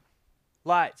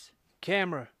Lights,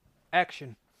 camera,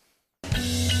 action.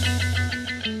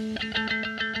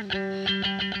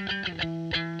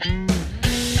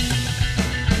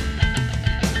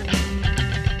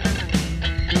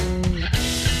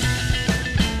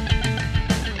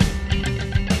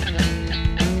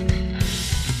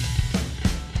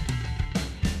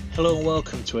 Hello and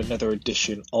welcome to another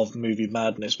edition of Movie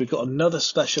Madness. We've got another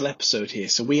special episode here.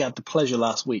 So we had the pleasure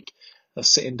last week of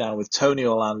sitting down with Tony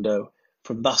Orlando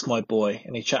from That's My Boy,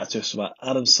 and he chatted to us about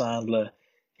Adam Sandler,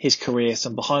 his career,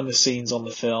 some behind the scenes on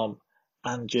the film,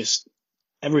 and just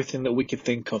everything that we could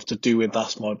think of to do with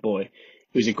That's My Boy.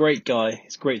 He was a great guy.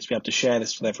 It's great to be able to share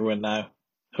this with everyone now.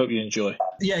 Hope you enjoy.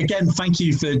 Yeah, again, thank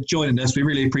you for joining us. We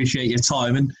really appreciate your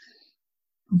time. And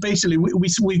basically,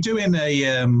 we're doing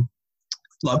a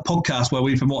podcast where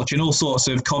we've been watching all sorts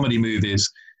of comedy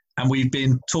movies, and we've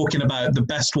been talking about the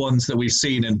best ones that we've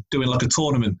seen and doing like a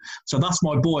tournament. So That's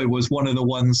My Boy was one of the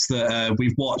ones that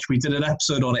we've watched. We did an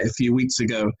episode on it a few weeks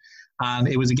ago, and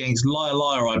it was against Liar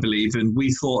Liar, I believe, and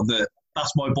we thought that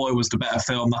That's My Boy was the better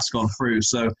film. That's gone through.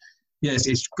 So yes,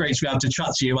 it's great to be able to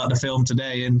chat to you about the film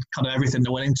today and kind of everything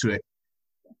that went into it.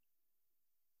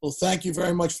 Well, thank you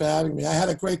very much for having me. I had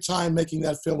a great time making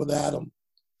that film with Adam.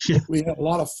 Yeah. We had a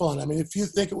lot of fun. I mean, if you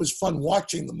think it was fun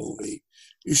watching the movie,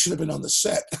 you should have been on the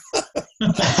set.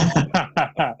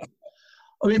 I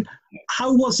mean,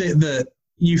 how was it that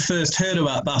you first heard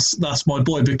about That's My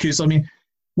Boy? Because, I mean,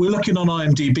 we're looking on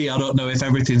IMDb. I don't know if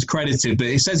everything's credited, but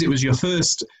it says it was your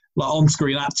first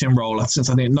on-screen acting role since,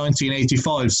 I think,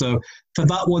 1985. So for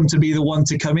that one to be the one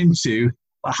to come into,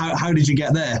 how did you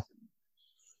get there?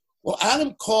 Well,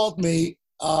 Adam called me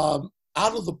out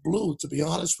of the blue, to be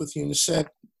honest with you, and said,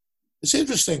 it's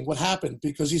interesting what happened,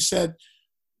 because he said,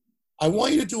 I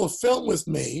want you to do a film with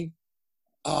me,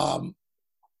 and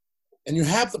you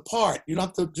have the part. You don't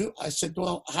have to do. I said,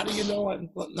 well, how do you know I'm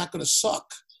not going to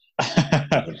suck?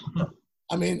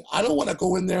 I mean, I don't want to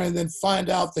go in there and then find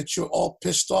out that you're all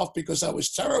pissed off because I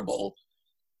was terrible.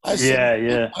 I said,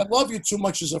 Yeah. I love you too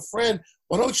much as a friend.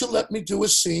 Why don't you let me do a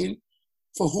scene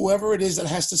for whoever it is that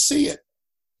has to see it?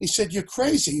 He said, you're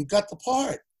crazy. You got the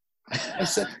part. I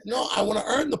said, no, I want to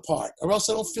earn the part, or else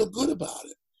I don't feel good about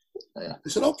it. Yeah. He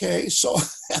said, okay. So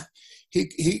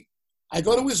I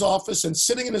go to his office, and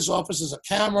sitting in his office is a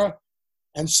camera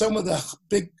and some of the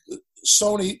big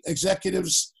Sony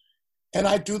executives, and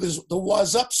I do the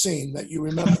 "was up" scene that you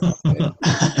remember.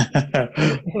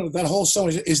 That whole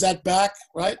Sony, is that back,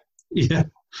 right? Yeah.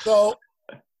 So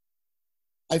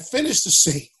I finished the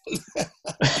scene.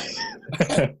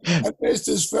 And there's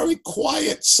this very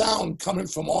quiet sound coming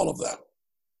from all of them.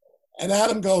 And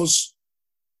Adam goes,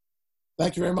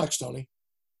 thank you very much, Tony.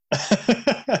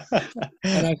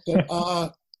 And I said,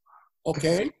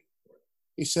 okay.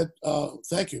 He said,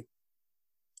 thank you.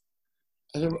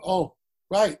 I said, oh,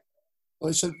 right.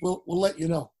 Well, he said, we'll let you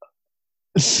know.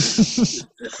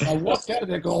 I walked out of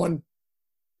there going,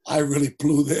 I really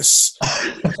blew this.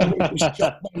 If I would have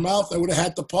shut my mouth, I would have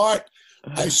had the part.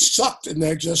 I sucked in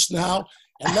there just now,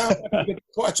 and now I get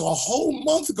the part. So a whole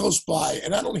month goes by,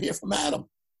 and I don't hear from Adam.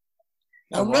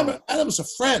 Now remember, Adam's a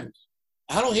friend.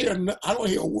 I don't hear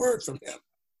a word from him.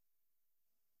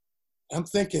 I'm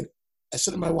thinking, I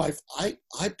said to my wife, I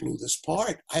blew this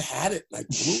part. I had it, and I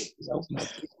blew it. I opened my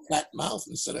big fat mouth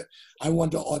and said, I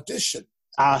wanted to audition.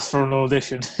 Ask for an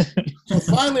audition. So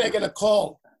finally, I get a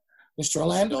call. Mr.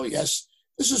 Orlando, yes,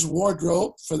 this is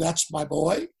wardrobe for That's My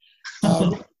Boy.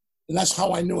 And that's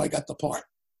how I knew I got the part.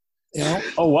 You know?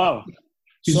 Oh, wow.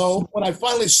 So when I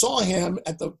finally saw him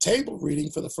at the table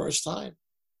reading for the first time,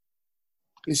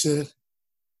 he said,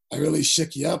 I really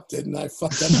shook you up, didn't I?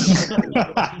 Fuck that.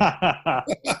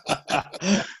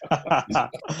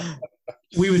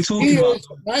 We were talking He about... is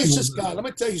the nicest guy. Let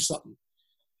me tell you something.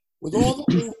 With all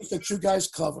the movies that you guys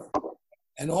cover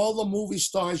and all the movie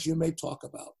stars you may talk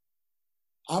about,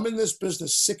 I'm in this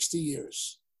business 60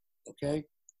 years, okay?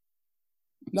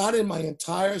 Not in my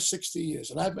entire 60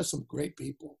 years, and I've met some great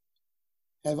people.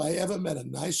 Have I ever met a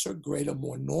nicer, greater,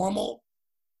 more normal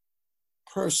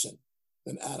person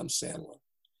than Adam Sandler?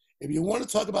 If you want to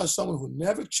talk about someone who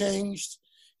never changed,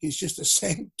 he's just the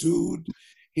same dude.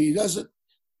 He doesn't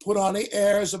put on any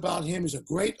airs about him. He's a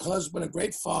great husband, a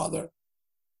great father,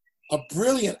 a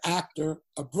brilliant actor,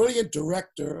 a brilliant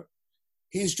director.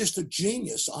 He's just a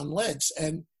genius on legs,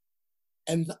 and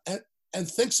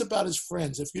thinks about his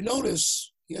friends. If you notice,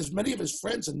 he has many of his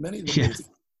friends in many of the movies.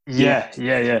 Yeah.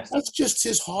 That's just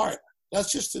his heart.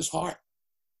 That's just his heart.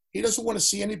 He doesn't want to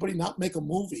see anybody not make a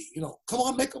movie. You know, come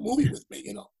on, make a movie with me,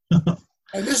 you know.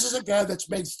 And this is a guy that's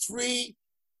made $3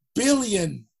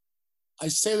 billion. I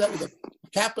say that with a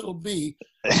capital B.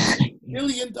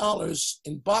 million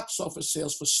in box office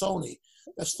sales for Sony.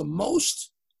 That's the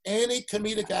most any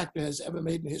comedic actor has ever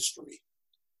made in history.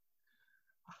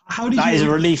 That is a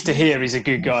relief to hear he's a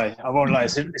good guy. I won't lie.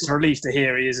 It's a relief to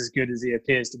hear he is as good as he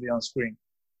appears to be on screen.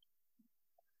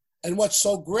 And what's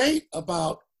so great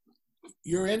about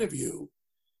your interview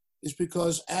is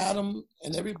because Adam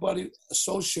and everybody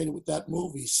associated with that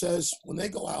movie says when they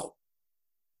go out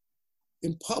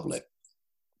in public,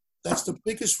 that's the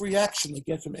biggest reaction they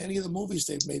get from any of the movies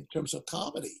they've made in terms of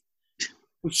comedy,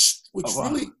 which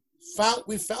really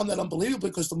we found that unbelievable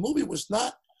because the movie was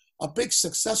not a big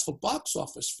successful box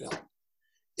office film.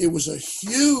 It was a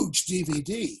huge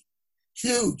DVD,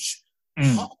 huge.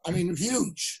 I mean,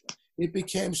 huge. It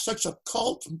became such a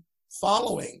cult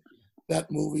following, that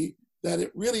movie, that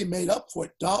it really made up for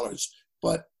it dollars.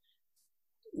 But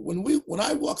when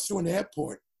I walk through an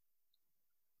airport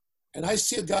and I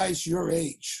see a guy's your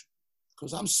age,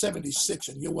 because I'm 76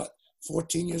 and you're what,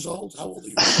 14 years old? How old are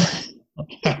you?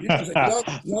 You guys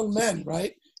are young men,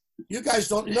 right? You guys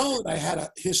don't know that I had a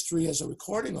history as a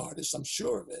recording artist. I'm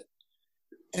sure of it.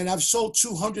 And I've sold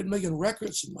 200 million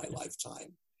records in my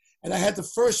lifetime. And I had the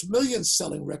first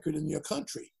million-selling record in your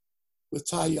country with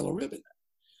Tie Yellow Ribbon.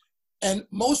 And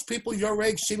most people your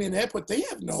age see me in the airport, they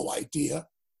have no idea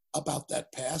about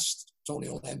that past, Tony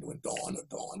Orlando and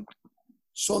Dawn.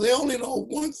 So they only know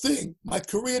one thing. My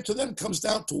career to them comes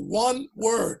down to one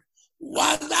word.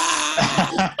 What's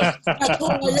up? That's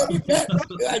all I ever get.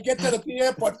 I get that at the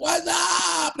airport. What's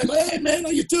up? I go, hey, man,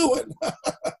 how you doing?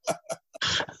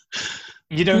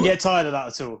 You don't get tired of that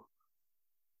at all?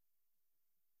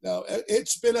 No,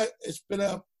 it's been a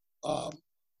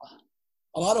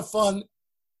lot of fun.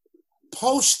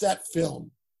 Post that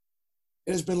film,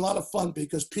 it has been a lot of fun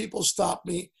because people stop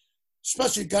me,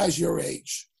 especially guys your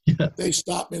age. Yeah. They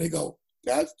stop me and they go,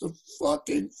 "That's the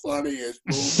fucking funniest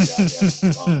movie I ever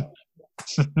saw."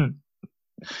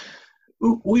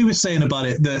 We were saying about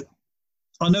it that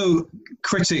I know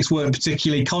critics weren't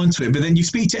particularly kind to it, but then you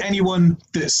speak to anyone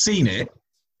that's seen it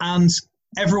and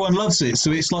everyone loves it.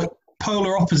 So it's like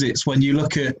polar opposites when you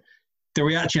look at the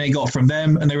reaction they got from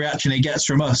them and the reaction he gets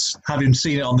from us, having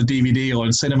seen it on the DVD or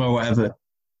in cinema or whatever.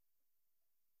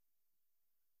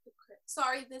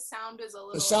 Sorry, the sound is a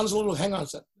little... The sound's a little... Hang on a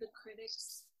second. The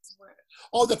critics were...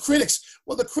 Oh, the critics.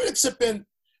 Well, the critics have been,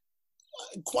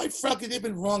 quite frankly, they've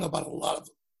been wrong about a lot of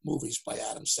movies by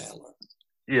Adam Sandler.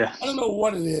 Yeah. I don't know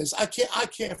what it is. I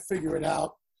can't figure it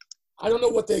out. I don't know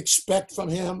what they expect from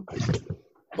him,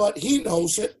 but he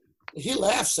knows it. He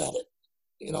laughs at it.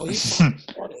 You know, he's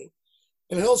funny.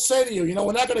 And he'll say to you, you know,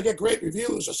 we're not going to get great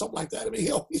reviews or something like that.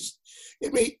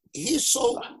 He's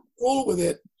so cool with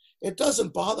it. It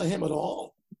doesn't bother him at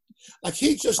all. Like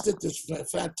he just did this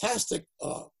fantastic,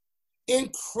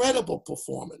 incredible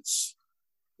performance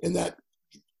in that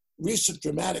recent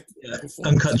dramatic performance.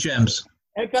 Uncut Gems.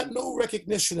 And got no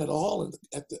recognition at all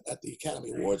at the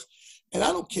Academy Awards. And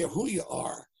I don't care who you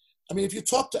are. I mean, if you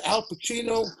talk to Al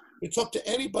Pacino, you talk to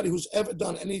anybody who's ever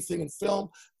done anything in film,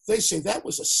 they say that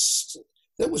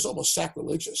was almost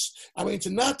sacrilegious. I mean,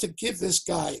 to give this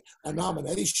guy a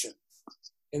nomination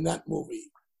in that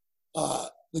movie,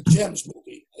 the Gems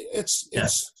movie, it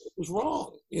was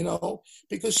wrong, you know,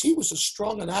 because he was as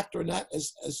strong an actor in that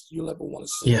as you'll ever want to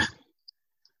see. Yeah.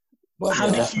 But how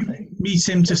did you meet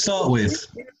him to start with?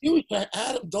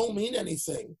 Adam don't mean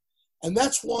anything, and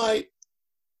that's why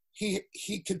he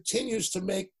continues to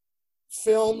make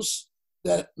films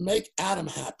that make Adam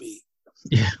happy.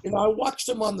 Yeah. You know, I watched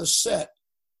him on the set,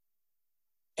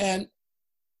 and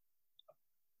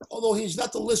although he's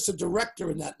not the listed director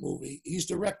in that movie, he's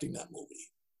directing that movie.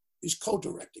 He's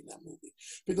co-directing that movie.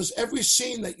 Because every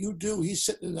scene that you do, he's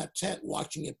sitting in that tent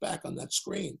watching it back on that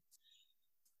screen.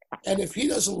 And if he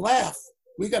doesn't laugh,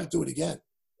 we got to do it again.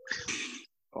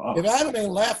 Wow. If Adam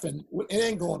ain't laughing, it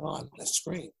ain't going on that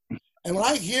screen. And when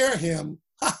I hear him,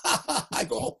 I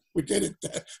go, oh, we did it.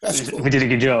 That's cool. We did a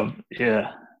good job.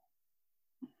 Yeah.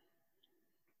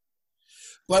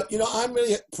 But, you know, I'm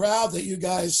really proud that you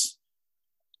guys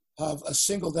have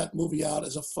singled that movie out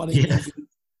as a funny movie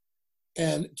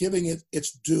and giving it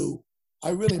its due.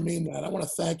 I really mean that. I want to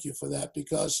thank you for that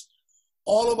because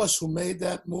all of us who made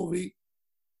that movie,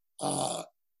 all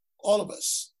of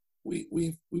us,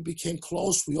 we became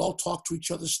close. We all talk to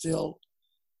each other still.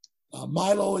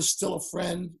 Milo is still a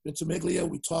friend. Ventimiglia,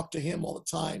 we talk to him all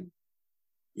the time.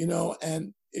 You know,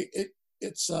 and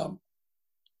it's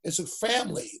a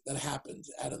family that happened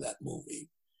out of that movie,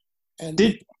 and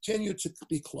we continue to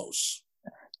be close.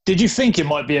 Did you think it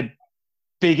might be a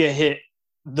bigger hit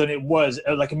than it was,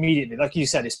 like immediately? Like you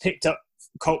said, it's picked up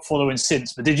cult following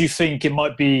since, but did you think it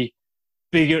might be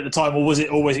bigger at the time, or was it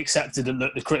always accepted that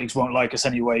look, the critics won't like us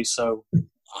anyway? So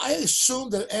I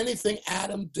assumed that anything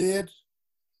Adam did,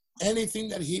 anything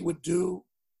that he would do,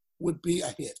 would be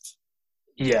a hit.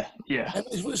 yeah. And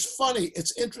it was funny.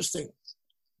 It's interesting.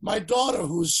 My daughter,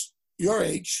 who's your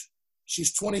age,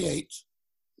 she's 28,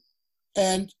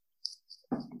 and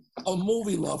a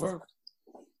movie lover.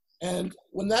 And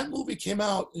when that movie came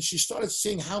out and she started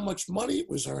seeing how much money it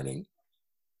was earning,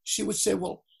 she would say,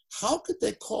 well, how could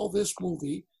they call this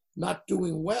movie not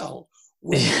doing well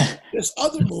when this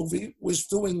other movie was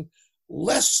doing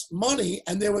less money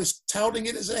and they was touting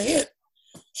it as a hit?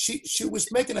 She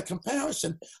was making a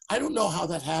comparison. I don't know how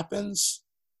that happens.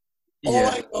 All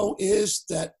I know is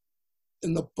that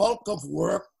in the bulk of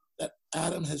work that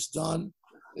Adam has done,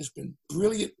 there's been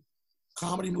brilliant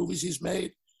comedy movies he's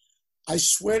made. I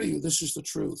swear to you, this is the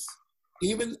truth.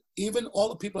 Even all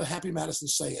the people at Happy Madison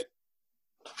say it.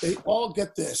 They all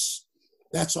get this.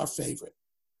 That's our favorite.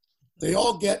 They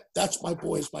all get, That's My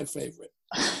Boy is my favorite.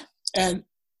 And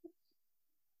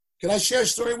can I share a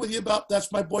story with you about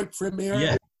That's My Boy premiere?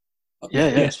 Yeah. Yeah.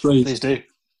 Yes, please. Please do.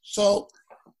 So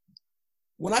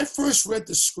when I first read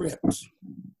the script,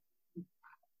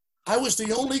 I was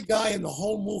the only guy in the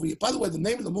whole movie. By the way, the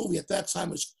name of the movie at that time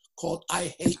was called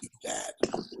I Hate You,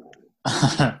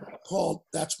 Dad. Called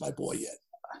That's My Boy yet.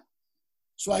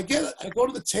 So I go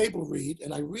to the table read,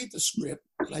 and I read the script,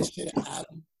 and I say to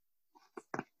Adam,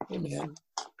 hey, man,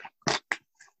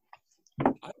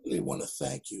 I really want to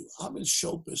thank you. I'm in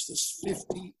show business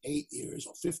 58 years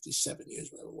or 57 years,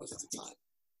 whatever it was at the time.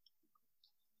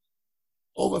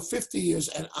 Over 50 years,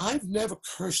 and I've never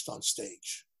cursed on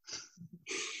stage.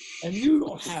 And you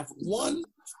don't have one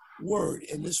word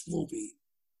in this movie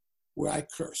where I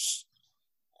curse.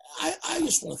 I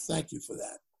just want to thank you for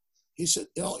that. He said,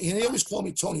 and he always called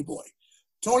me Tony Boy.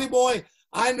 Tony Boy,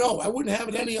 I know, I wouldn't have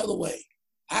it any other way.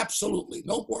 Absolutely,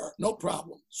 no word, no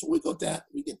problem. So we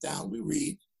get down, we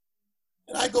read,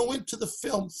 and I go into the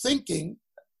film thinking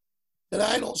that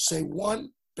I don't say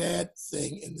one bad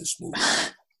thing in this movie.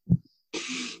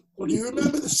 Well, do you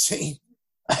remember the scene?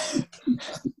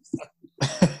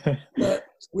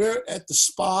 We're at the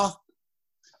spa.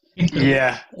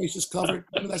 Yeah. Face is covered.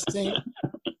 Remember that scene?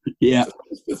 Yeah.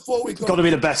 Before we It's go, got to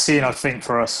be the best scene, I think,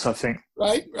 for us. I think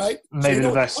right. maybe So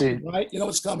the best coming, scene. right? You know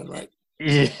what's coming, right?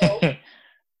 Yeah. So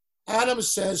Adam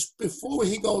says before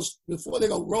they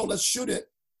go roll, let's shoot it.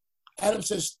 Adam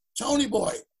says, Tony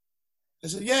Boy. I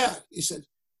said, yeah. He said,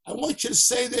 I want you to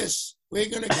say this. We're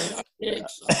gonna get our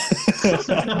kids.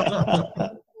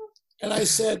 And I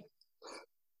said,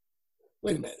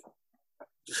 wait a minute.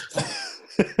 Just tell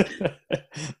me.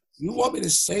 You want me to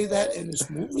say that in this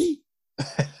movie?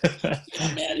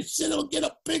 Yeah, man, he said it'll get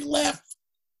a big laugh.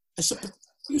 I said, but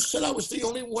you said I was the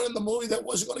only one in the movie that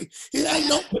wasn't going to. I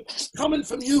know, but coming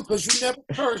from you because you never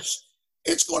curse,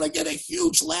 it's going to get a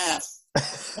huge laugh.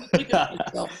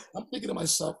 I'm thinking to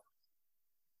myself,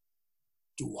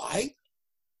 do I,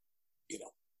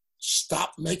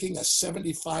 stop making a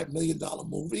 $75 million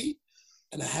movie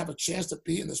and I have a chance to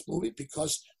be in this movie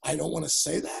because I don't want to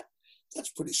say that? That's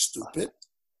pretty stupid.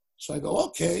 So I go,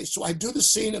 okay. So I do the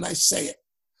scene and I say it.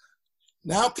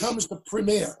 Now comes the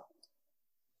premiere,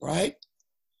 right?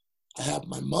 I have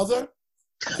my mother,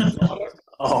 my daughter,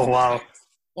 Oh, wow.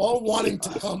 all wanting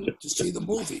to come to see the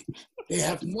movie. They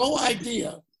have no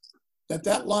idea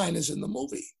that line is in the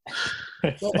movie.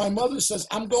 So my mother says,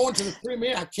 I'm going to the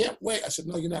premiere. I can't wait. I said,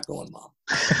 no, you're not going, Mom.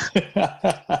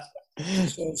 She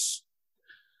says,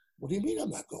 what do you mean I'm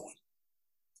not going?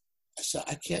 I said,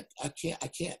 I can't.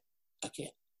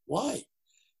 Why?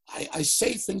 I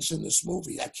say things in this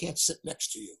movie. I can't sit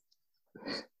next to you.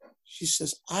 She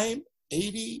says, I'm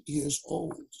 80 years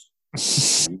old.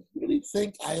 You really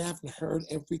think I haven't heard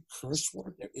every curse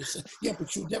word there is? Yeah,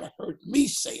 but you've never heard me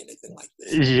say anything like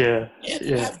this. Yeah. Can't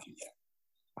Yeah. have you there.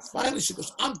 Finally, she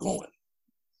goes, I'm going.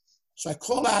 So I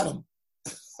call Adam.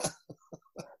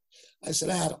 I said,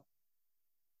 Adam,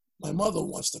 my mother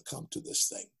wants to come to this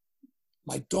thing.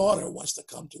 My daughter wants to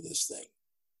come to this thing.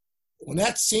 When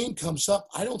that scene comes up,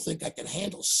 I don't think I can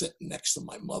handle sitting next to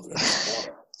my mother and my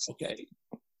daughter, okay?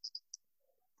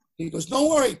 He goes, don't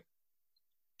worry.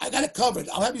 I got it covered.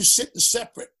 I'll have you sitting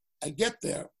separate. I get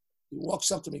there. He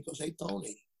walks up to me and goes, hey,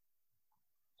 Tony,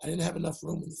 I didn't have enough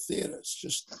room in the theater. It's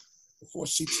just the 4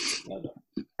 seats together.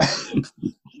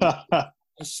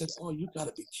 I said, oh, you got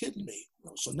to be kidding me.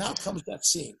 So now comes that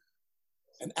scene.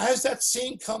 And as that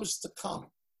scene comes to come,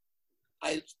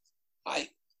 I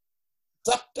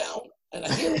duck down and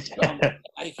I hear it come.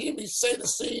 I hear me say the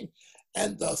scene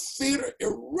and the theater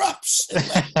erupts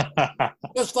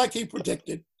just like he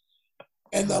predicted.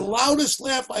 And the loudest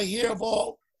laugh I hear of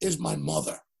all is my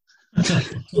mother.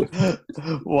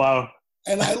 Wow.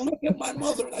 And I looked at my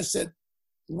mother and I said,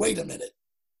 wait a minute.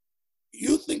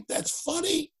 You think that's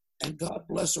funny? And God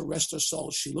bless her, rest her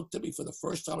soul. She looked at me for the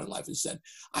first time in life and said,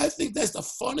 I think that's the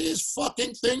funniest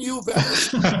fucking thing you've ever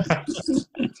seen.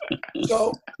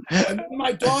 So, and then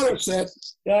my daughter said,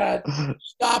 Dad,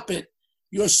 stop it.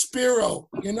 You're Spiro.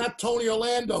 You're not Tony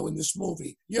Orlando in this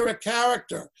movie. You're a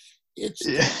character. It's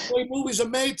the way movies are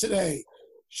made today.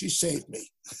 She saved me.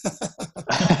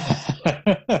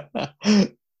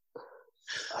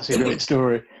 That's a great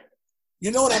story.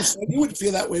 You know what I'm saying? You wouldn't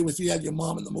feel that way if you had your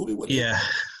mom in the movie, would you? Yeah.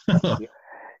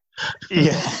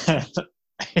 Yeah.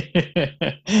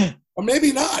 Or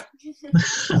maybe not.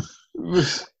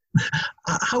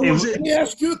 How was it? Let me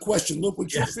ask you a question, Luke.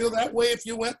 Would you feel that way if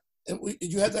you went and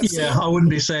you had that scene? Yeah, I wouldn't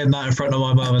be saying that in front of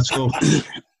my mum at all.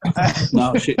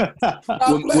 No, she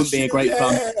wouldn't be a great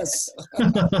fun. Yes.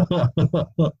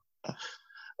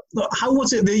 How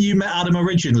was it that you met Adam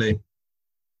originally?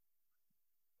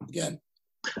 Again,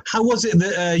 How was it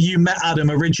that you met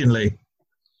Adam originally?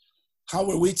 how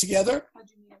were we together? How'd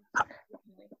you meet him?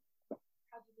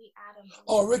 How'd you meet Adam?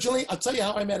 Oh, originally, I'll tell you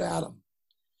how I met Adam.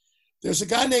 There's a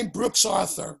guy named Brooks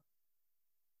Arthur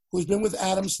who's been with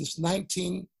Adam since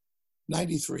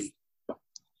 1993.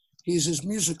 He's his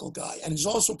musical guy, and he's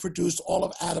also produced all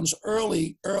of Adam's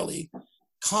early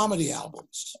comedy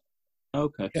albums.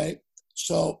 Okay. Okay,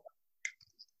 so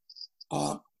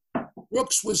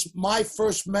Brooks was my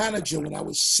first manager when I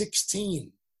was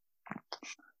 16,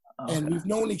 and we've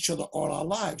known each other all our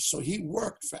lives. So he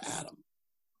worked for Adam.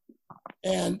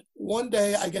 And one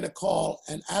day I get a call,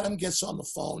 and Adam gets on the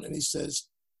phone, and he says,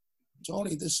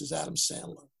 Tony, this is Adam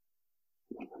Sandler.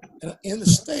 And in the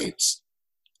States,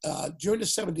 during the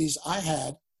 70s, I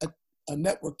had a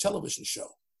network television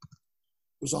show.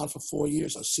 It was on for 4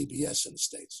 years on CBS in the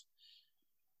States.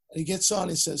 And he gets on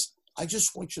and says, I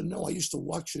just want you to know, I used to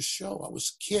watch your show. I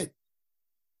was a kid.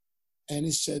 And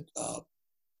he said,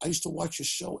 I used to watch your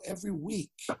show every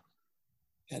week.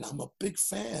 And I'm a big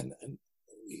fan. And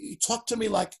he talked to me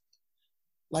like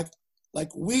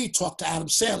we talked to Adam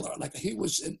Sandler. Like he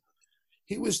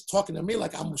was talking to me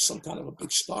like I'm some kind of a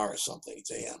big star or something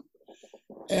to him.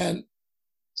 And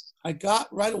I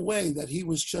got right away that he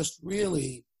was just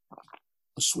really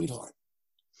a sweetheart.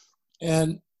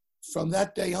 And from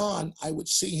that day on, I would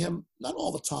see him, not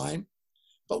all the time,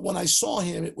 but when I saw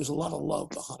him, it was a lot of love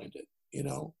behind it, you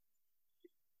know?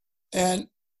 And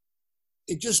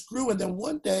it just grew. And then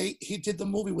one day he did the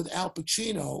movie with Al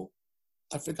Pacino.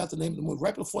 I forgot the name of the movie,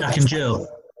 right before Jack and Jill.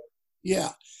 Yeah.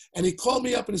 And he called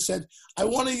me up and he said, I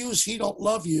want to use He Don't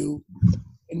Love You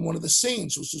in one of the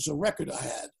scenes, which was a record I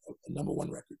had, a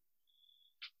 #1 record.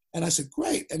 And I said,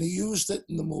 great. And he used it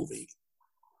in the movie.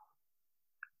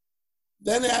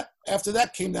 Then after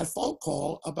that came that phone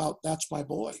call about That's My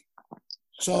Boy.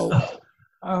 So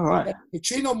All right. the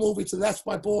Pacino movie to That's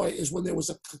My Boy is when there was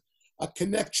a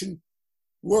connection,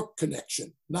 work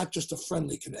connection, not just a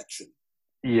friendly connection.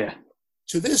 Yeah.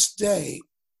 To this day,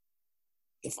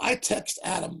 if I text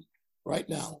Adam right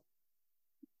now,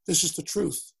 this is the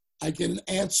truth, I get an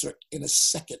answer in a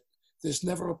second. There's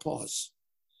never a pause.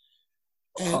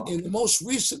 And in the most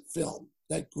recent film,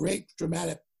 that great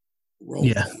dramatic role,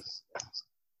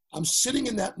 I'm sitting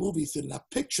in that movie theater. Now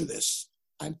picture this.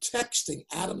 I'm texting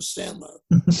Adam Sandler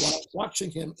while I'm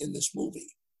watching him in this movie.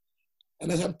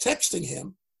 And as I'm texting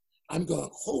him, I'm going,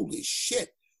 holy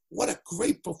shit, what a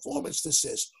great performance this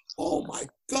is. Oh my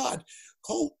God.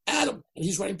 Oh, Adam. And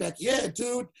he's writing back, yeah,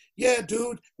 dude.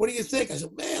 What do you think? I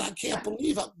said, man, I can't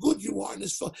believe how good you are in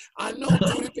this film. I know,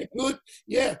 dude, you're good.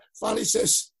 Yeah.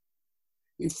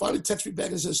 He finally texts me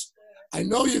back and says, I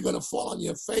know you're going to fall on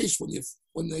your face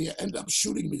when they end up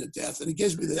shooting me to death. And he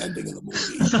gives me the ending of the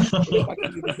movie.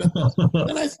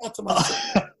 Then I thought to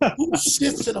myself, who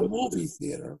sits in a movie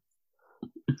theater?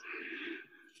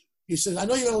 He says, I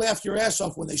know you're going to laugh your ass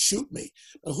off when they shoot me,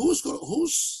 but who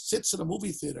sits in a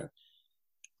movie theater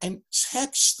and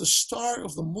texts the star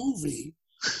of the movie,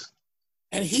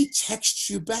 and he texts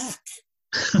you back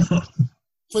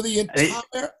for the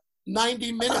entire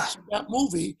 90 minutes of that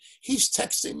movie? He's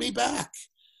texting me back.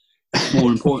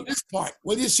 More important. This part.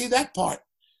 Where do you see that part?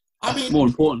 I mean, more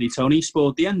importantly, Tony, he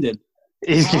spoiled the ending.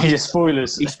 He's giving you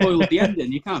spoilers. He spoiled the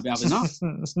ending. You can't be having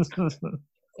that.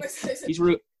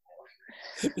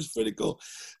 It's pretty cool.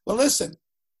 But listen,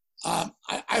 I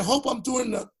hope I'm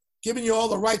giving you all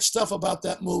the right stuff about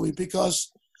that movie,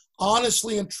 because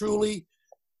honestly and truly,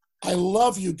 I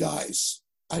love you guys.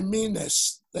 I mean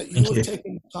this, that you have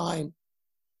taken the time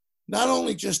not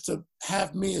only just to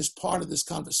have me as part of this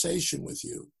conversation with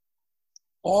you,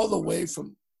 all the way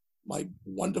from my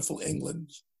wonderful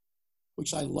England,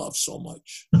 which I love so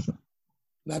much,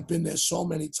 and I've been there so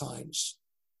many times.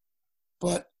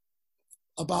 But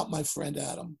about my friend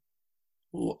Adam,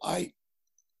 who I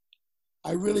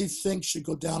really think should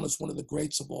go down as one of the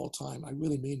greats of all time. I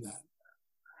really mean that.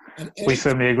 And We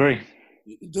firmly agree.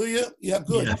 do you? Yeah,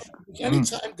 good. Yeah.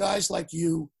 Anytime guys like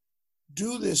you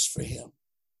do this for him,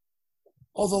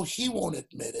 although he won't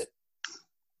admit it,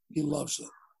 he loves it.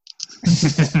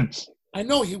 I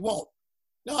know he won't.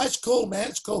 No, it's cool, man.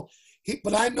 It's cool.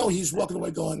 But I know he's walking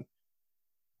away going,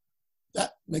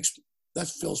 that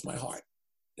fills my heart.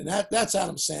 And that's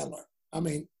Adam Sandler. I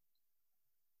mean,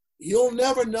 you'll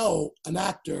never know an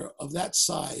actor of that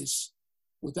size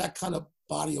with that kind of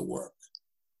body of work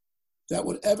that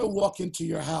would ever walk into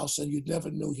your house and you'd never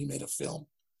knew he made a film.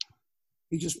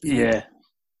 He'd just be Yeah.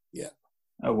 Yeah.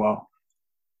 Oh, wow.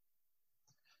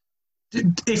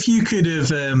 If you could have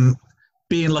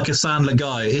been like a Sandler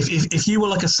guy, if you were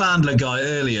like a Sandler guy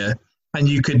earlier and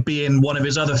you could be in one of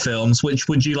his other films, which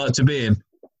would you like to be in?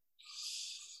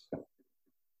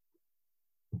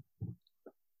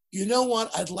 You know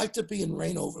what? I'd like to be in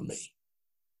Reign Over Me.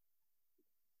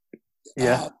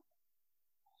 Yeah.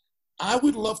 I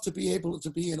would love to be able to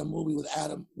be in a movie with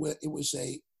Adam where it was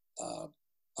a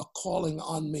calling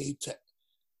on me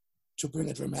to bring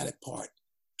a dramatic part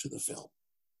to the film.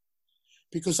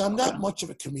 Because I'm not much of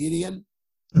a comedian.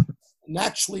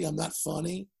 Naturally, I'm not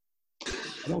funny.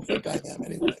 I don't think I am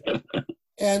anyway.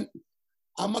 And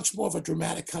I'm much more of a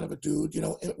dramatic kind of a dude. You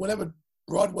know, whatever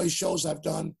Broadway shows I've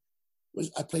done,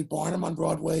 I played Barnum on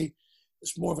Broadway.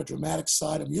 It's more of a dramatic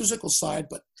side, a musical side,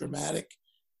 but dramatic.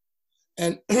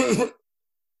 And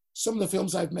some of the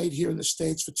films I've made here in the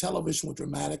States for television were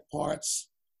dramatic parts.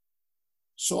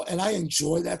 So, and I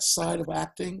enjoy that side of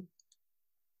acting.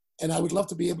 And I would love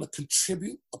to be able to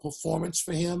contribute a performance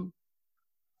for him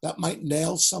that might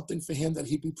nail something for him that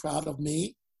he'd be proud of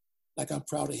me, like I'm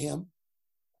proud of him.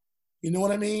 You know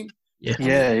what I mean? Yeah.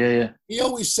 Yeah. He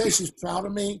always says he's proud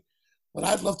of me, but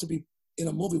I'd love to be in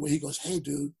a movie where he goes, hey,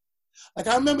 dude. Like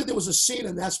I remember there was a scene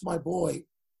in That's My Boy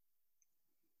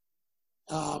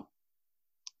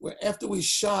where after we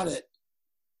shot it,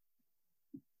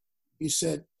 he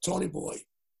said, Tony Boy,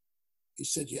 he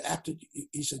said, you acted,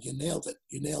 he said, you nailed it.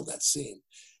 You nailed that scene.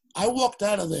 I walked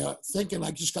out of there thinking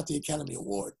I just got the Academy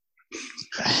Award.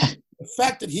 The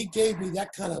fact that he gave me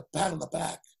that kind of pat on the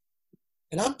back,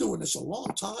 and I'm doing this a long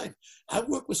time. I've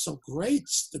worked with some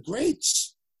greats, the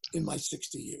greats in my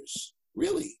 60 years,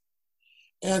 really.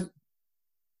 And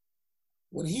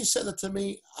when he said it to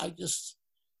me, I just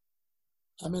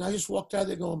walked out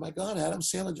there going, oh my God, Adam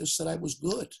Sandler just said I was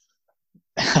good.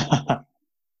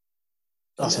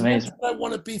 That's amazing. That's what I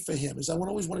want to be for him, is I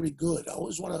always want to be good. I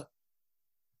always want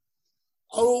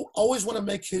to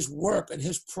make his work and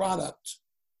his product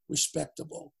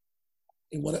respectable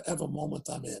in whatever moment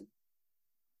I'm in.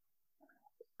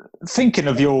 Thinking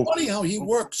of your... It's funny how he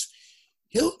works.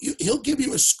 He'll give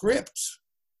you a script,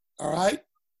 all right?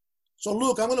 So,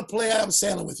 Luke, I'm going to play Adam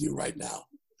Sandler with you right now.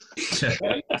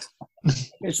 Okay?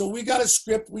 Okay, so we got a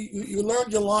script. You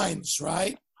learned your lines,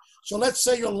 right? So let's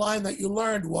say your line that you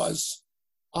learned was,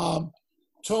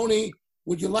 Tony,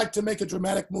 would you like to make a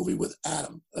dramatic movie with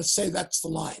Adam? Let's say that's the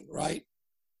line, right?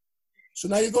 So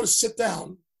now you go to sit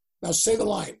down. Now say the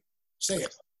line. Say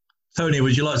it. Tony,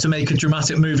 would you like to make a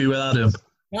dramatic movie with Adam?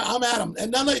 Now I'm Adam.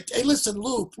 And now, hey, listen,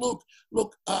 Luke,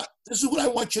 this is what I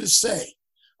want you to say.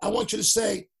 I want you to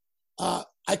say,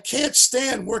 I can't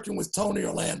stand working with Tony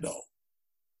Orlando.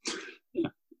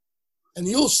 And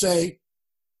you'll say,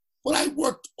 but I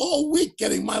worked all week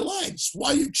getting my lines.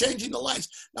 Why are you changing the lines?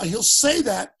 Now he'll say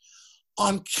that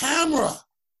on camera.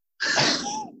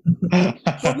 So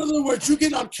in other words, you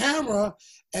get on camera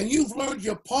and you've learned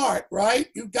your part, right?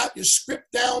 You've got your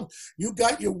script down. You've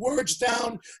got your words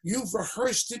down. You've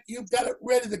rehearsed it. You've got it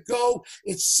ready to go.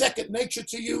 It's second nature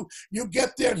to you. You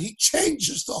get there and he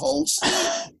changes the whole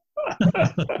scene.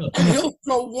 And he'll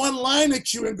throw one line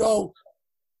at you and go,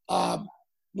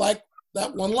 like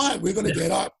that one line, we're going to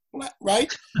get our,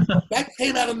 right? That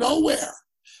came out of nowhere.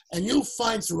 And you'll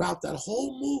find throughout that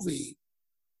whole movie,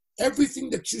 everything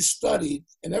that you studied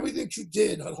and everything that you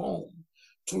did at home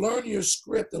to learn your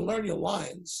script and learn your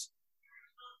lines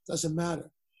doesn't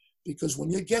matter. Because when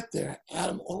you get there,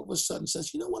 Adam all of a sudden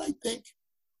says, you know what I think?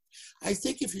 I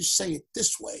think if you say it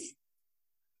this way,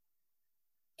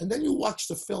 and then you watch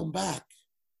the film back,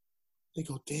 they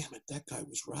go, damn it, that guy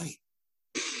was right.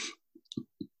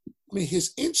 I mean,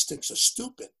 his instincts are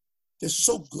stupid. They're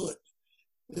so good.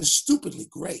 They're stupidly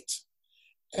great.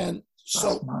 And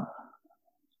so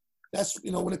that's,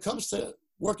 when it comes to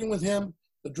working with him,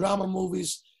 the drama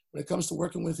movies, when it comes to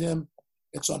working with him,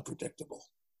 it's unpredictable.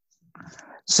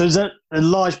 So is there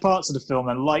in large parts of the film,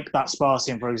 and like that spa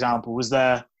scene, for example, was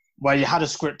there where you had a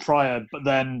script prior, but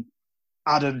then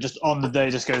Adam just on the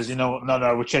day just goes, you know what,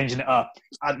 no, we're changing it up.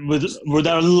 And were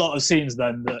there a lot of scenes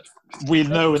then that we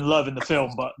know and love in the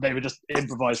film, but they were just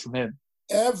improvised from him?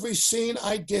 Every scene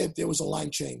I did, there was a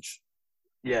line change.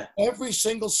 Yeah. Every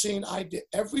single scene I did,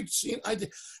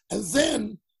 And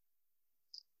then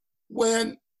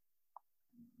when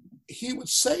he would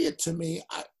say it to me,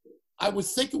 I would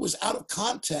think it was out of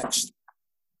context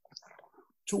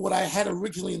to what I had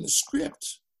originally in the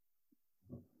script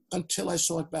until I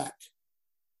saw it back.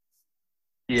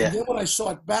 Yeah. And then when I saw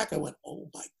it back, I went, oh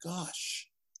my gosh.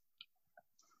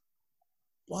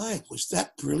 Why? Was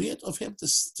that brilliant of him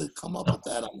to come up with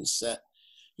that on the set?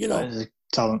 You know,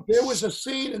 there was a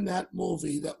scene in that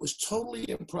movie that was totally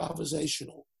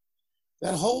improvisational.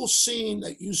 That whole scene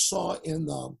that you saw in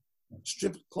the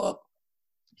strip club,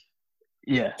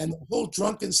 yeah, and the whole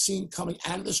drunken scene coming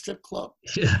out of the strip club,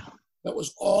 Yeah. that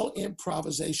was all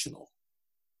improvisational.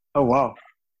 Oh, wow.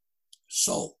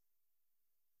 So,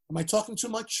 am I talking too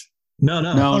much? No.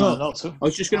 Not so. I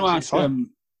was just going to ask.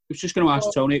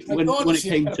 Tony when it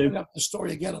came to bring up the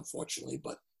story again, unfortunately,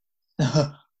 but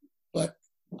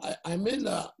I'm in.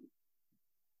 I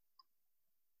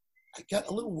got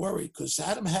a little worried because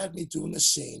Adam had me doing a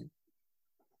scene.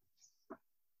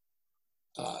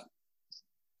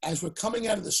 As we're coming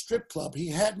out of the strip club, he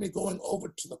had me going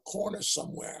over to the corner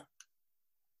somewhere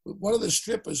with one of the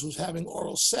strippers who's having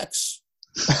oral sex.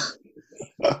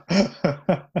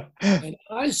 And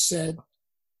I said,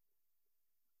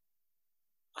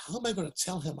 how am I going to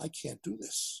tell him I can't do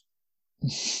this?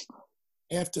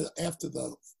 After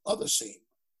the other scene.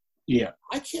 Yeah.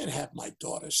 I can't have my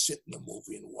daughter sit in the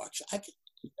movie and watch. I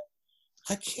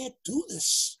can't do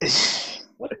this.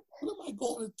 What am I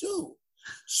going to do?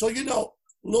 So, you know,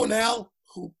 Lunel,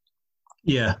 who...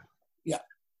 Yeah. Yeah.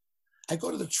 I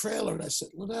go to the trailer and I said,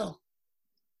 Lunel,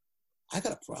 I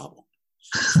got a problem.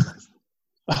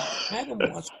 Adam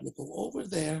wants me to go over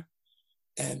there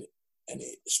and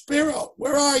Spiro,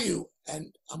 where are you?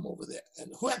 And I'm over there.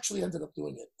 And who actually ended up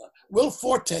doing it? Will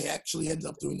Forte actually ended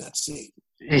up doing that scene.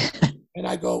 And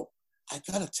I go, I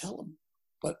got to tell him,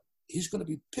 but he's going to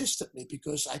be pissed at me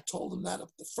because I told him that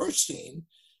of the first scene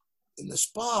in the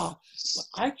spa, but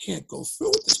I can't go through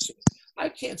with this scene. I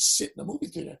can't sit in a movie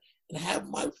theater and have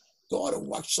my daughter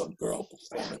watch some girl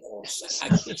performing oral sex. I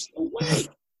just, no way.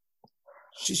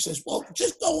 She says, well,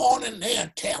 just go on in there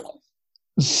and tell him.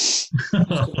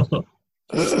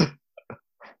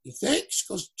 You think? She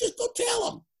goes, just go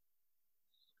tell him.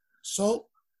 So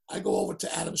I go over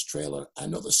to Adam's trailer. I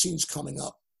know the scene's coming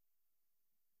up.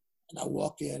 And I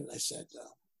walk in and I said,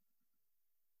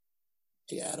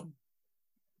 hey, Adam,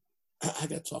 I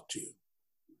got to talk to you.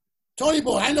 Tony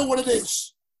boy, I know what it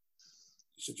is.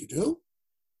 He said, you do?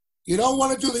 You don't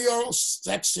want to do the oral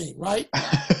sex scene, right?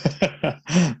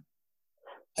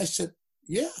 I said,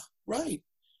 yeah, right.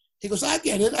 He goes, I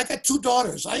get it. I got 2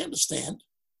 daughters. I understand.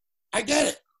 I get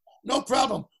it. No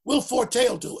problem. Will Forte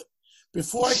will do it.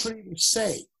 Before I could even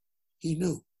say, he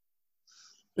knew.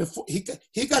 Before he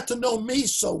got to know me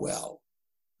so well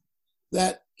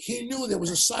that he knew there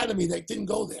was a side of me that didn't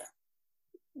go there.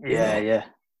 Yeah, you know? Yeah.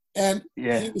 And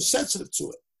yeah. He was sensitive to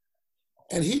it.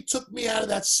 And he took me out of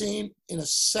that scene in a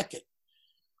second.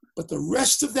 But the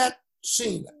rest of that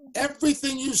scene,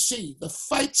 everything you see, the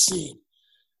fight scene,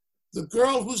 the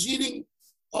girl who's eating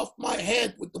off my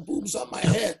head with the boobs on my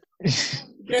head,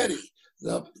 Betty,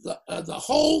 the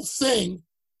whole thing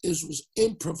was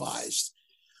improvised.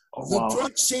 Oh, the wow.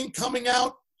 drug scene coming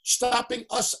out, stopping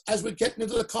us as we're getting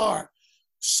into the car.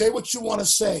 Say what you want to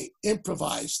say,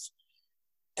 improvised.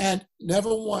 And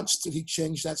never once did he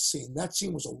change that scene. That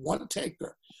scene was a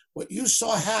one-taker. What you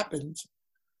saw happened,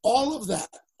 all of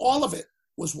it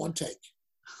was one take.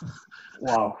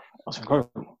 Wow, that's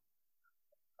incredible.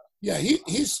 Yeah,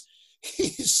 he's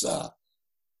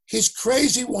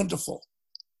crazy wonderful.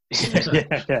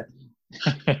 Yeah.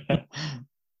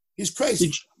 He's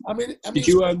crazy. I mean, did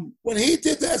you when he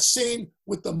did that scene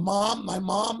with the mom, my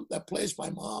mom that plays my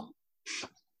mom,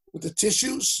 with the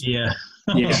tissues? Yeah.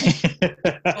 Yeah.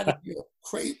 You're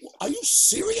crazy. Are you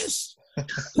serious?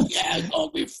 Yeah, it's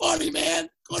gonna be funny, man.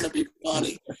 Gonna be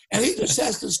funny. And he just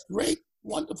has this great,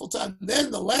 wonderful time. Then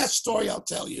the last story I'll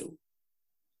tell you.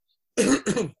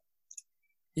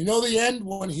 You know the end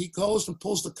when he goes and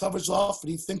pulls the covers off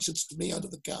and he thinks it's me under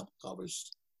the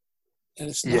covers? And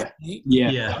it's not me?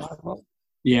 Yeah.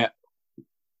 Yeah.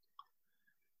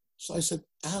 So I said,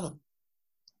 Adam,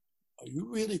 are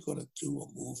you really going to do a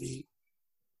movie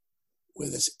where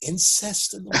there's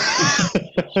incest in the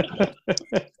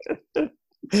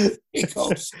movie? He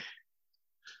goes,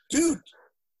 dude,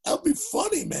 That'd be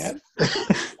funny, man. I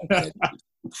said,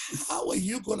 how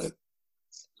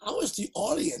is the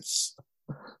audience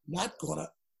not gonna?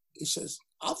 He says,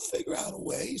 I'll figure out a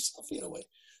way. I'll figure out a way.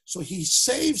 So he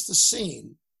saves the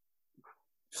scene.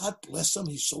 God bless him.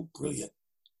 He's so brilliant.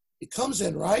 He comes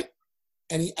in, right?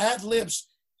 And he ad-libs.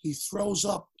 He throws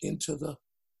up into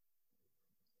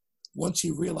once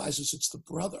he realizes it's the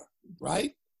brother,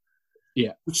 right?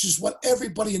 Yeah. Which is what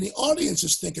everybody in the audience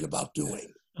is thinking about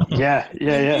doing. Yeah.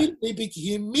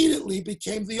 He immediately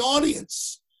became the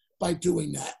audience by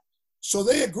doing that. So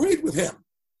they agreed with him.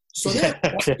 So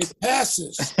it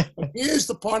passes. But here's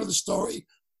the part of the story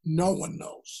no one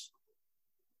knows.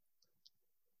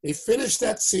 They finish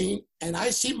that scene, and I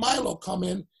see Milo come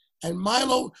in, and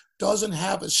Milo doesn't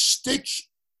have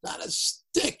not a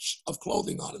stitch of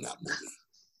clothing on in that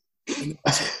movie.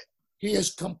 He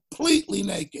is completely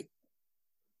naked.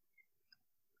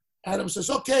 Adam says,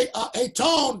 okay, hey,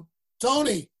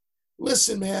 Tony,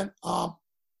 listen, man,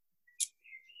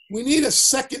 we need a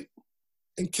second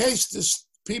in case this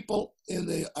people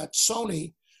at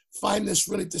Sony find this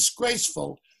really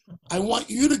disgraceful. I want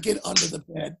you to get under the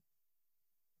bed.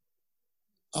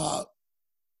 I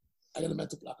got a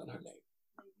mental block on her name.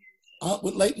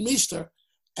 With Leighton Meester,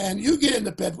 and you get in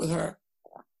the bed with her,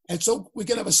 and so we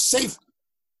can have a safe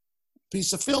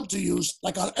piece of film to use,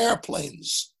 like on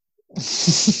airplanes.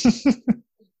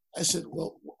 I said,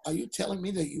 well, are you telling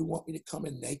me that you want me to come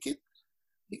in naked?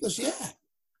 He goes, yeah.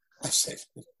 I said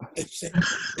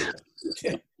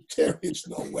there is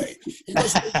no way. He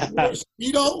goes,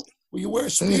 will you wear a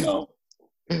Speedo?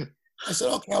 I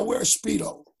said, okay, I'll wear a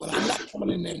Speedo, but I'm not coming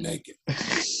in there naked.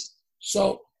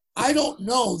 So I don't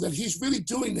know that he's really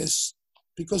doing this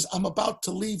because I'm about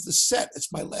to leave the set.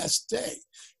 It's my last day.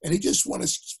 And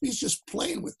he's just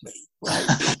playing with me, right?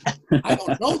 I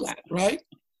don't know that, right?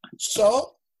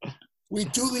 So we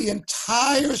do the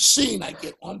entire scene. I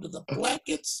get under the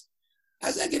blankets.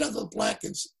 As I get under the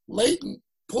blankets, Leighton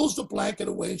pulls the blanket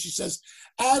away and she says,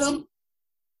 Adam,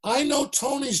 I know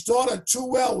Tony's daughter too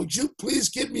well. Would you please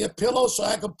give me a pillow so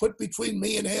I can put between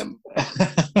me and him?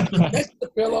 She takes the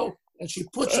pillow and she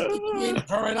puts it between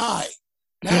her and I.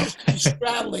 Now she's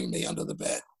straddling me under the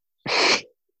bed.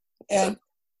 And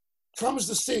comes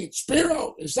the scene.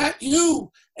 Spiro, is that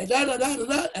you? And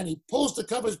da-da-da-da-da. And he pulls the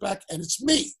covers back and it's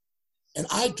me. And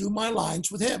I do my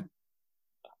lines with him.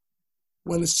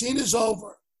 When the scene is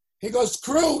over, he goes,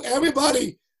 crew,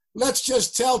 everybody, let's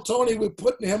just tell Tony we're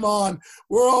putting him on.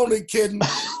 We're only kidding.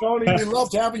 Tony, we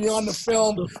loved having you on the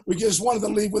film. We just wanted to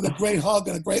leave with a great hug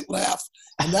and a great laugh.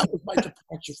 And that was my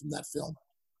departure from that film.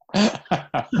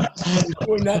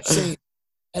 Doing that scene.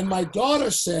 And my daughter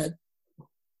said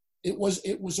it was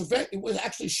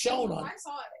actually shown on. I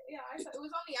saw it. Yeah, I saw it. It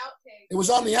was on the outtakes. It was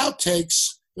on the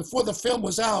outtakes before the film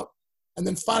was out. And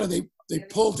then finally they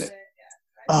pulled it.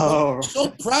 Oh, I'm so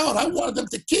proud. I wanted them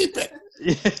to keep it.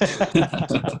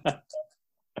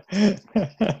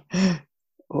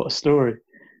 What a story.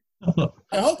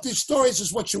 I hope these stories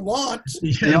is what you want.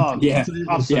 Yeah,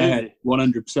 absolutely.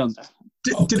 100%.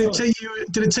 Did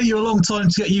it take you a long time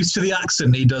to get used to the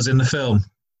accent he does in the film?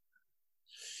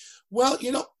 Well,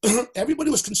 everybody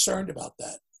was concerned about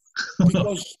that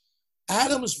because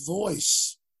Adam's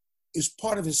voice is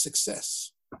part of his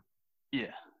success.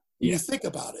 Yeah. You think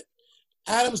about it.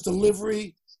 Adam's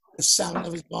delivery, the sound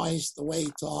of his voice, the way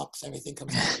he talks, everything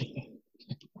comes out.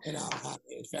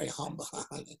 It's very humble.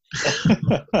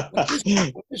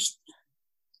 This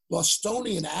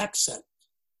Bostonian accent,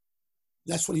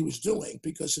 that's what he was doing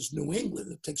because it's New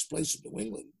England. It takes place in New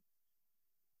England.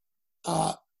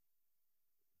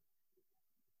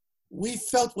 We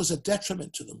felt was a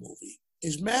detriment to the movie.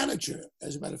 His manager,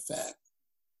 as a matter of fact,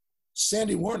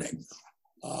 Sandy Wernick,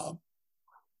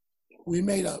 we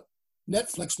made a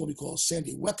Netflix movie called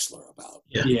Sandy Wexler about,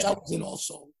 which I was in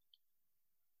also.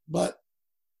 But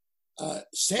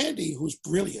Sandy, who's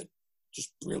brilliant,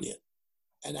 just brilliant,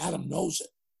 and Adam knows it,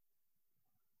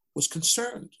 was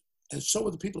concerned, and so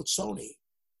were the people at Sony,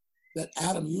 that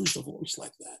Adam used a voice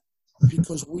like that.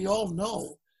 Because we all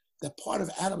know that part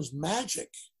of Adam's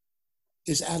magic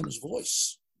is Adam's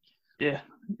voice. Yeah.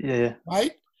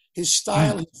 Right? His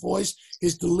style, his voice,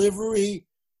 his delivery,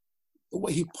 the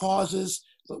way he pauses.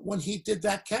 But when he did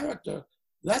that character,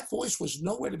 that voice was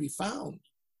nowhere to be found.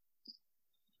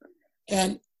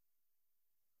 And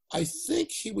I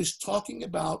think he was talking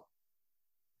about,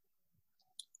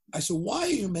 I said, why are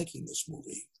you making this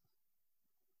movie?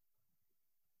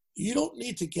 You don't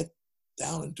need to get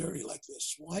down and dirty like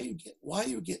this. Why are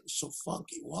you getting so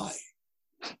funky? Why?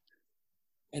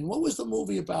 And what was the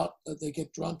movie about that they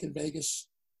get drunk in Vegas?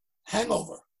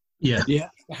 Hangover. Yeah. The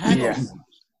Hangover. Yeah.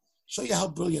 show you how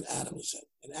brilliant Adam is.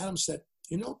 And Adam said,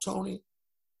 you know, Tony,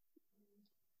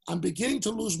 I'm beginning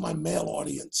to lose my male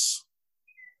audience.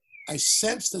 I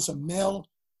sense there's a male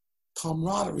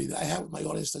camaraderie that I have with my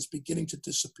audience that's beginning to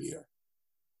disappear.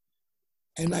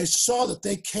 And I saw that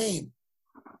they came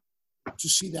to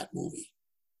see that movie.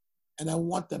 And I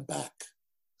want them back.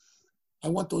 I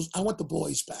want the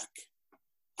boys back.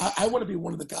 I want to be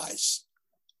one of the guys.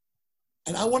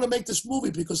 And I want to make this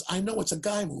movie because I know it's a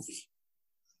guy movie.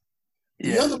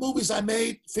 The other movies I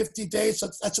made, 50 Days,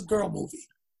 that's a girl movie.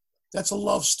 That's a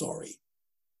love story.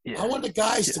 I want the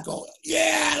guys to go,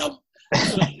 yeah,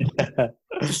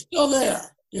 you're still there,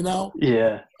 you know?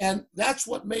 Yeah. And that's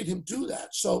what made him do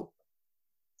that. So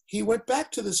he went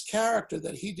back to this character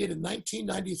that he did in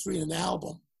 1993 in an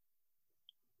album.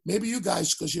 Maybe you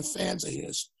guys, because you're fans of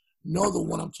his, know the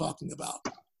one I'm talking about.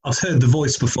 I've heard the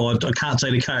voice before. I can't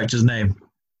say the character's name.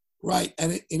 Right.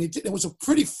 And it was a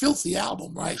pretty filthy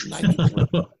album, right?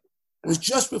 It was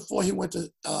just before he went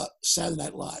to Saturday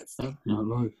Night Live.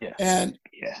 And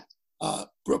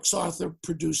Brooks Arthur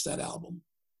produced that album.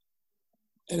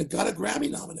 And it got a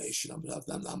Grammy nomination, if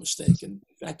I'm not mistaken.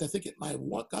 In fact, I think it might have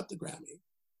got the Grammy.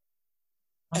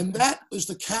 And that was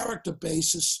the character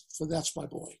basis for That's My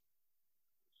Boy.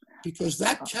 Because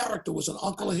that character was an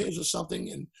uncle of his or something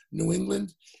in New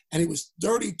England, and he was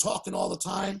dirty, talking all the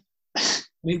time.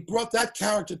 And he brought that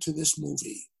character to this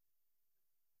movie.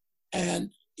 And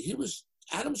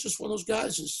Adam's just one of those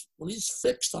guys, when he's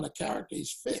fixed on a character,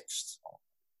 he's fixed.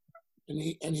 And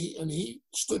he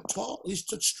stood tall, he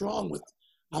stood strong with,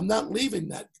 I'm not leaving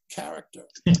that character.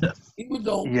 Even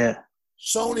though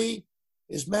Sony,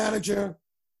 his manager,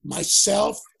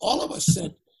 myself, all of us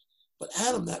said, but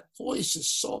Adam, that voice is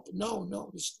so, no,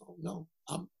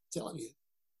 I'm telling you.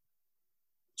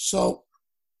 So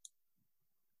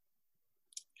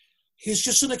he's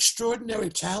just an extraordinary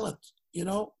talent, you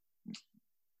know.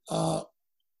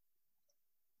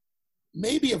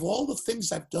 Maybe of all the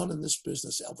things I've done in this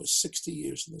business, over 60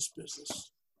 years in this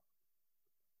business,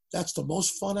 that's the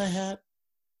most fun I had.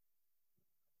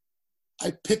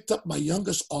 I picked up my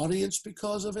youngest audience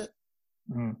because of it.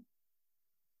 Mm.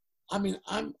 I mean,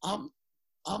 I'm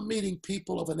meeting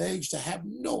people of an age that have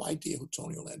no idea who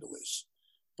Tony Orlando is,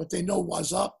 but they know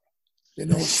What's Up, they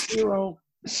know Hero,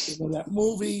 they know that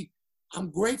movie. I'm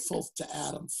grateful to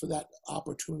Adam for that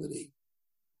opportunity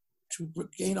to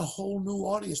gain a whole new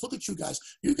audience. Look at you guys.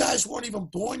 You guys weren't even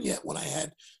born yet when I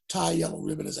had Tie Yellow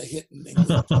Ribbon as a hit in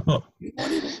England. You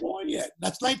weren't even born yet.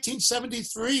 That's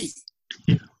 1973.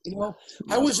 You know,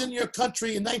 I was in your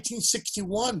country in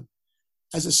 1961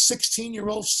 as a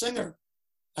 16-year-old singer.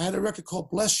 I had a record called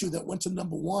Bless You that went to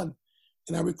 #1.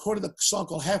 And I recorded a song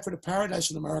called Halfway to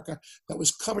Paradise in America that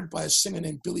was covered by a singer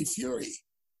named Billy Fury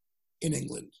in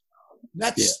England.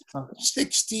 That's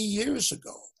 60 years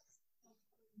ago.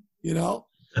 You know?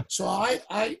 So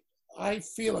I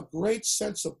feel a great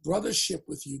sense of brothership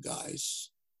with you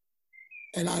guys.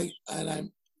 And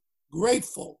I'm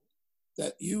grateful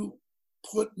that you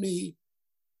put me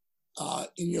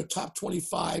in your top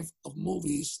 25 of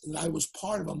movies, and I was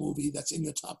part of a movie that's in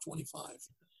your top 25.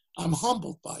 I'm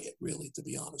humbled by it, really, to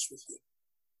be honest with you.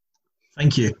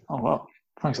 Thank you. Oh, wow.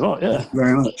 Thanks a lot, yeah.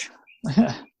 Very much.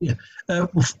 Well,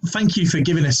 thank you for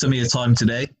giving us some of your time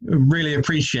today. Really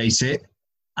appreciate it.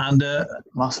 And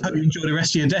hope you enjoy the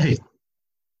rest of your day.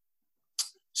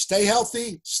 Stay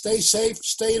healthy, stay safe,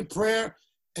 stay in prayer.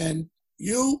 And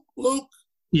you, Luke,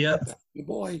 your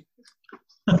boy.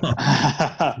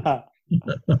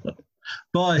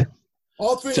 Bye.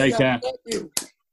 All three. Take care. Thank you.